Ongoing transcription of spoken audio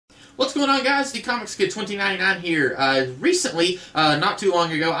What's going on, guys? The Comics Kid 2099 here. Recently, not too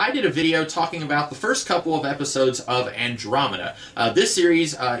long ago, I did a video talking about the first couple of episodes of Andromeda. This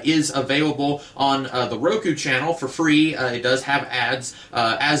series is available on the Roku channel for free. It does have ads.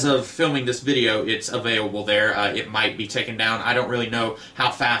 As of filming this video, it's available there. It might be taken down. I don't really know how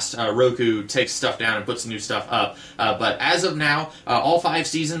fast Roku takes stuff down and puts new stuff up. But as of now, all 5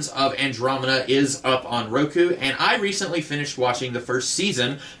 seasons of Andromeda is up on Roku, and I recently finished watching the first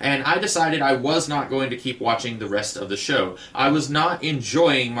season, and I decided I was not going to keep watching the rest of the show. I was not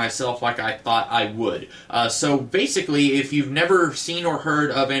enjoying myself like I thought I would. So basically, if you've never seen or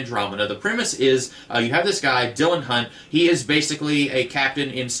heard of Andromeda, the premise is you have this guy, Dylan Hunt. He is basically a captain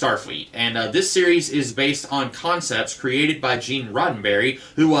in Starfleet, and this series is based on concepts created by Gene Roddenberry,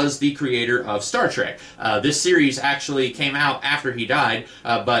 who was the creator of Star Trek. This series actually came out after he died,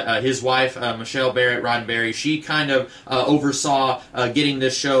 but his wife, Michelle Barrett Roddenberry, she kind of oversaw getting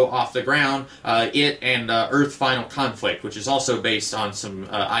this show off the ground, it and Earth Final Conflict, which is also based on some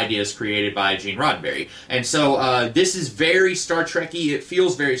ideas created by Gene Roddenberry. And so this is very Star Trek-y. It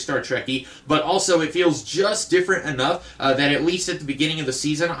feels very Star Trek-y, but also it feels just different enough that at least at the beginning of the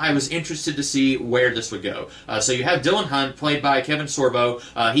season, I was interested to see where this would go. So you have Dylan Hunt, played by Kevin Sorbo.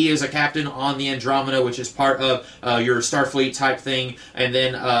 He is a captain on the Andromeda, which is part of your Starfleet type thing, and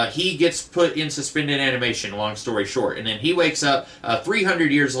then he gets put in suspended animation, long story short, and then he wakes up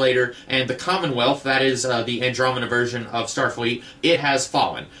 300 years later, and the Commonwealth, that is the Andromeda version of Starfleet, it has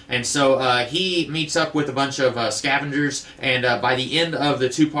fallen. And so he meets up with a bunch of scavengers, and by the end of the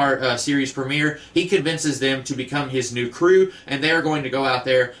 2-part series premiere, he convinces them to become his new crew, and they are going to go out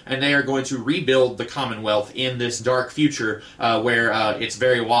there and they are going to rebuild the Commonwealth in this dark future where it's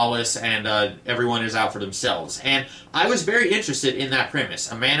very lawless and everyone is out for themselves. And I was very interested in that premise.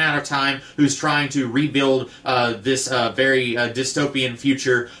 A man out of time who's trying to rebuild this very dystopian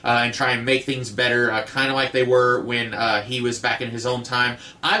future and try and make things better, kind of like they were when he was back in his own time.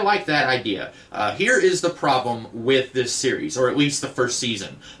 I like that idea. Here is the problem with this series, or at least the first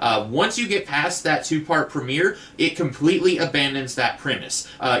season. Once you get past that 2-part premiere, it completely abandons that premise.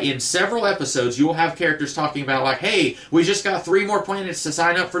 In several episodes, you'll have characters talking about, like, hey, we just got 3 more planets to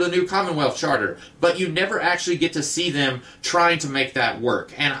sign up for the new Commonwealth Charter, but you never actually get to see them trying to make that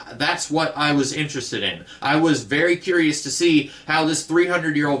work, and that's what I was interested in. I was very curious to see how this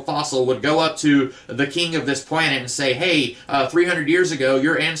 300-year-old fossil would go up to the king of this planet and say, hey, 300 years ago,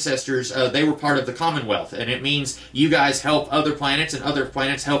 your ancestors, they were part of the Commonwealth, and it means you guys help other planets and other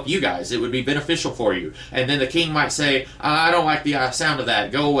planets help you guys. It would be beneficial for you. And then the king might say, I don't like the sound of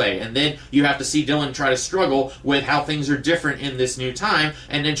that, go away. And then you have to see Dylan try to struggle with how things are different in this new time,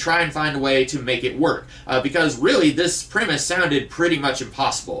 and then try and find a way to make it work. Because really, this premise sounded pretty much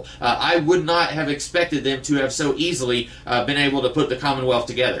impossible. I would not have expected them to have so easily been able to put the Commonwealth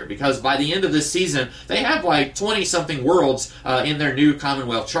together, because by the end of this season, they have like 20-something worlds in their new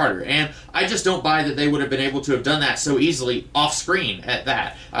Commonwealth Charter, and I just don't buy that they would have been able to have done that so easily off-screen at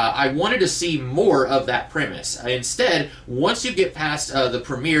that. I wanted to see more of that premise. Instead, once you get past the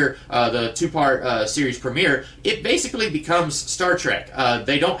premiere, the 2-part series premiere, it basically becomes Star Trek.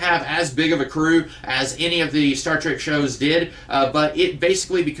 They don't have as big of a crew as any of the Star Trek shows did, but it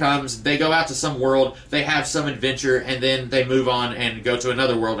basically becomes they go out to some world, they have some adventure, and then they move on and go to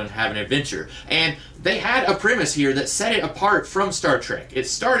another world and have an adventure. And they had a premise here that set it apart from Star Trek. It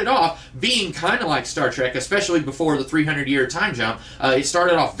started off being kind of like Star Trek, especially before the 300-year time jump. It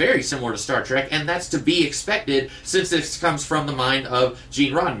started off very similar to Star Trek, and that's to be expected since this comes from the mind of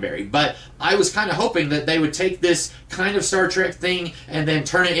Gene Roddenberry. But I was kind of hoping that they would take this kind of Star Trek thing and then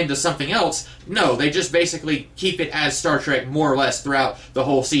turn it into something else. No, they just basically keep it as Star Trek more or less throughout the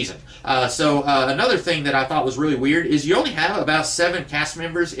whole season. So another thing that I thought was really weird is you only have about 7 cast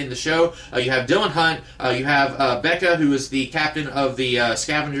members in the show. You have Dylan Hunt, you have Becca, who is the captain of the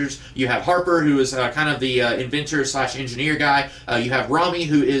scavengers, you have Harper, who is kind of the inventor slash engineer guy, you have Rami,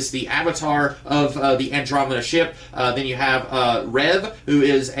 who is the avatar of the Andromeda ship, then you have Rev, who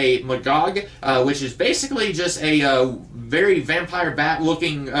is a Magog, which is basically just a very vampire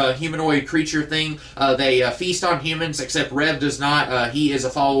bat-looking humanoid creature thing. They feast on humans, except Rev does not. He is a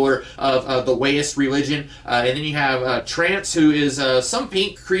follower of the Wayist religion. And then you have Trance, who is some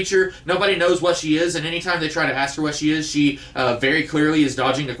pink creature. Nobody knows what she is, and anytime they try to ask her what she is, she very clearly is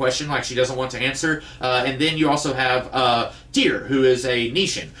dodging the question, like she doesn't want to answer. And then you also have Tyr, who is a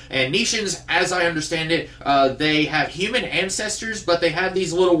Nishan. And Nishans, as I understand it, they have human ancestors, but they have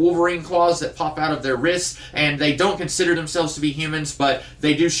these little Wolverine claws that pop out of their wrists, and they don't consider themselves to be humans, but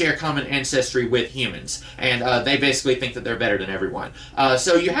they do share common ancestry with humans. And they basically think that they're better than everyone.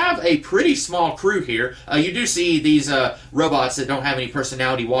 So you have a pretty small crew here. You do see these robots that don't have any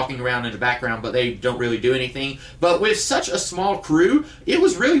personality walking around in the background, but they don't really do anything. But with such a small crew, it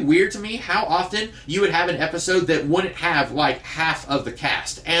was really weird to me how often you would have an episode that wouldn't have like half of the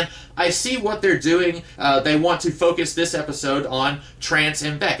cast. And I see what they're doing. They want to focus this episode on Trance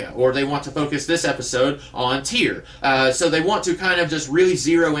and Becca, or they want to focus this episode on Tyr. So they want to kind of just really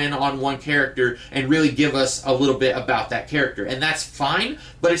zero in on one character and really give us a little bit about that character. And that's fine,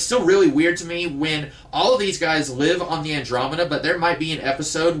 but it's still really weird to me when all of these guys live on the Andromeda, but there might be an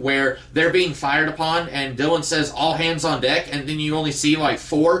episode where they're being fired upon and Dylan says all hands on deck, and then you only see like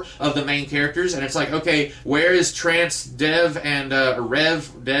 4 of the main characters, and it's like, okay, where is Trance, Dev, and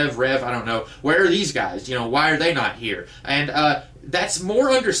Rev, I don't know. Where are these guys? You know, why are they not here? And that's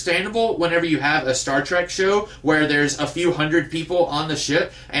more understandable whenever you have a Star Trek show where there's a few hundred people on the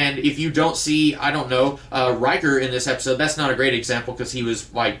ship, and if you don't see, I don't know, Riker in this episode, that's not a great example because he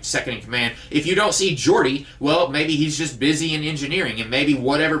was like second in command. If you don't see Geordi, well, maybe he's just busy in engineering, and maybe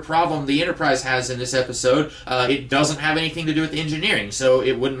whatever problem the Enterprise has in this episode, it doesn't have anything to do with engineering, so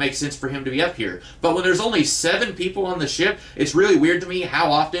it wouldn't make sense for him to be up here. But when there's only 7 people on the ship, it's really weird to me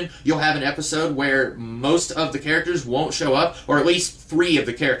how often you'll have an episode where most of the characters won't show up, or at least 3 of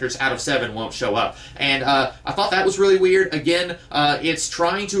the characters out of 7 won't show up. And I thought that was really weird. Again, it's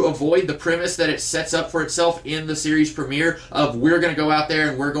trying to avoid the premise that it sets up for itself in the series premiere of we're going to go out there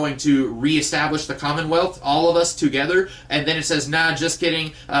and we're going to reestablish the Commonwealth, all of us together, and then it says, nah, just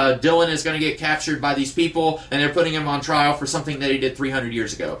kidding, Dylan is going to get captured by these people and they're putting him on trial for something that he did 300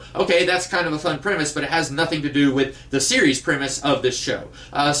 years ago. Okay, that's kind of a fun premise, but it has nothing to do with the series premise of this show.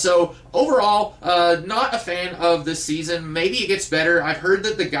 So overall, not a fan of this season. Maybe it gets better. I've heard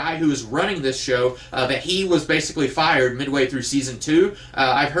that the guy who is running this show, that he was basically fired midway through season 2.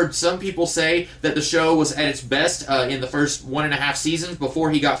 I've heard some people say that the show was at its best in the first 1.5 seasons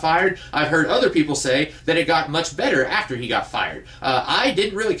before he got fired. I've heard other people say that it got much better after he got fired. I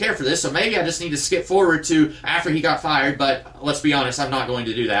didn't really care for this, so maybe I just need to skip forward to after he got fired, but let's be honest, I'm not going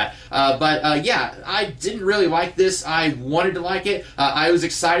to do that. Yeah, I didn't really like this. I wanted to like it. I was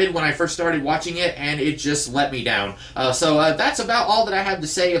excited when I first started watching it, and it just let me down. So that's about all that I have to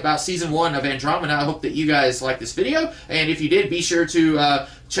say about Season 1 of Andromeda. I hope that you guys liked this video, and if you did, be sure to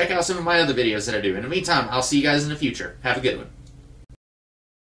check out some of my other videos that I do. In the meantime, I'll see you guys in the future. Have a good one.